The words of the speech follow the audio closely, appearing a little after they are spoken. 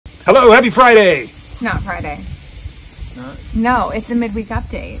Hello, happy Friday. It's not Friday. It's not? No, it's a midweek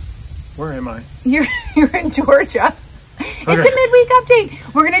update. Where am I? You're in Georgia. Okay. It's a midweek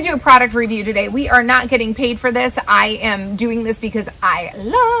update. We're going to do a product review today. We are not getting paid for this. I am doing this because I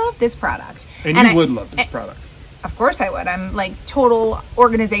love this product. And you would love this product. Of course I would. I'm like total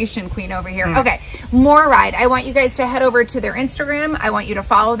organization queen over here. Okay, MORRyde. I want you guys to head over to their Instagram. I want you to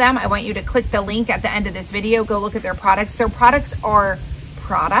follow them. I want you to click the link at the end of this video. Go look at their products. Their products are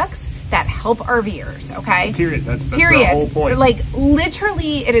products that help RVers, okay? Period. That's the whole point. Like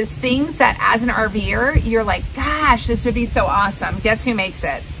literally it is things that as an RVer, you're like, gosh, this would be so awesome. Guess who makes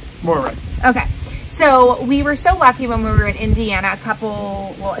it? MORRyde. Okay. So we were so lucky when we were in Indiana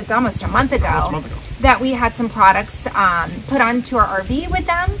it's almost a month ago, that we had some products put onto our RV with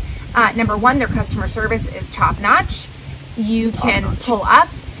them. Number one, their customer service is top notch. You can pull up,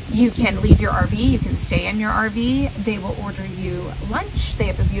 you can leave your RV, you can stay in your RV. They will order you lunch. They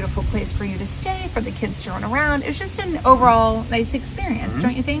have a beautiful place for you to stay, for the kids to run around. It's just an overall nice experience,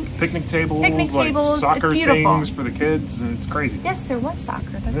 don't you think? Picnic tables, tables, soccer it's beautiful. things for the kids, and it's crazy. Yes, there was soccer.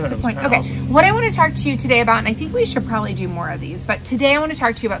 That's a Yeah, good point. Okay, awesome. what I want to talk to you today about, and I think we should probably do more of these, but today I want to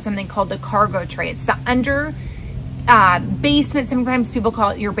talk to you about something called the cargo tray. It's the under basement. Sometimes people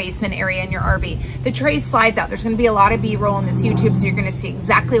call it your basement area in your RV. The tray slides out. There's going to be a lot of B-roll in this YouTube, so you're going to see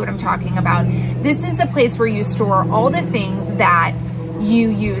exactly what I'm talking about. This is the place where you store all the things that you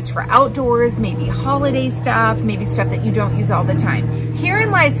use for outdoors, maybe holiday stuff, maybe stuff that you don't use all the time. Herein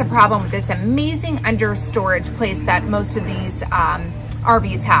lies the problem with this amazing under storage place that most of these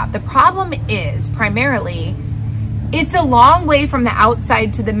RVs have. The problem is primarily it's a long way from the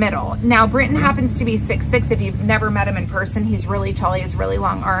outside to the middle. Now, Britton happens to be 6'6". If you've never met him in person, he's really tall. He has really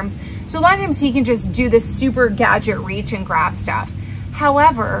long arms. So a lot of times he can just do this super gadget reach and grab stuff.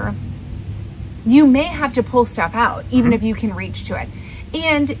 However, you may have to pull stuff out, even if you can reach to it.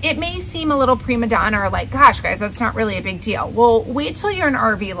 And it may seem a little prima donna or like, gosh, guys, that's not really a big deal. Well, wait till you're in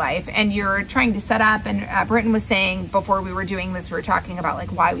RV life and you're trying to set up. And Britton was saying before we were doing this, we were talking about like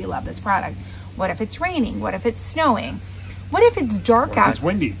why we love this product. What if it's raining? What if it's snowing? What if it's dark out? It's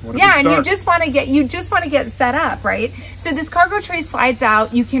windy. What if yeah, it's and dark? you just want to get set up, right? So this cargo tray slides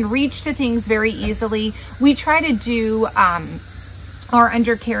out. You can reach to things very easily. We try to do our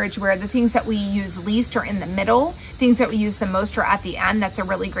undercarriage where the things that we use least are in the middle. Things that we use the most are at the end. That's a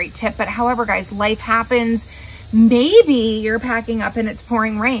really great tip. But however, guys, life happens. Maybe you're packing up and it's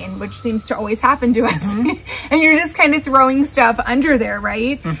pouring rain, which seems to always happen to us. And you're just kind of throwing stuff under there,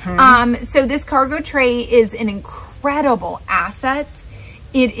 right? So this cargo tray is an incredible asset.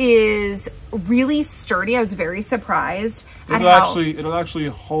 It is really sturdy. I was very surprised. It'll actually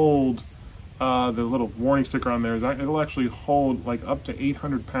hold the little warning sticker on there. It'll actually hold like up to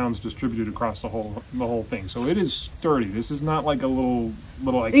 800 pounds distributed across the whole thing. So it is sturdy. This is not like a little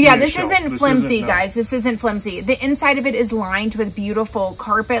IKEA yeah, this shelf. isn't flimsy, guys. This isn't flimsy. The inside of it is lined with beautiful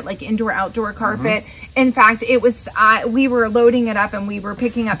carpet, like indoor outdoor carpet. In fact, it was we were loading it up and we were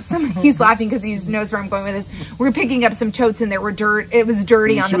picking up some. He's laughing because he knows where I'm going with this. We're picking up some totes and there were dirt. It was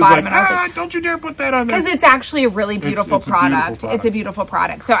dirty on the bottom, and I was like, "Don't you dare put that on there!" Because it's actually a really beautiful product. It's a beautiful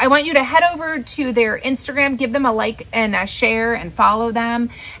product. So I want you to head over to their Instagram, give them a like and a share, and follow them.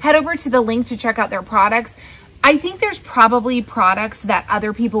 Head over to the link to check out their products. I think there's probably products that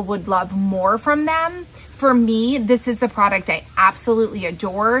other people would love more from them. For me, this is the product I absolutely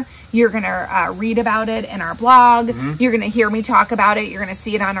adore. You're going to read about it in our blog. You're going to hear me talk about it. You're going to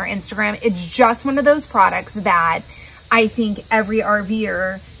see it on our Instagram. It's just one of those products that I think every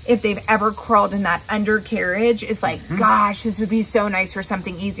RVer, if they've ever crawled in that undercarriage, is like, gosh, this would be so nice for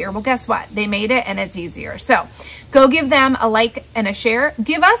something easier. Well, guess what? They made it and it's easier. So go give them a like and a share.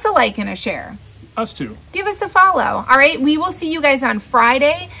 Give us a like and a share. Us too. Give us a follow. All right. We will see you guys on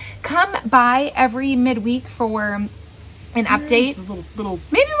Friday. Come by every midweek for an update.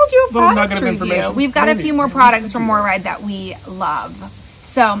 Maybe we'll do a product review. We've got a few more products from MORRyde that we love.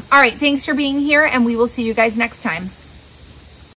 So, all right. Thanks for being here and we will see you guys next time.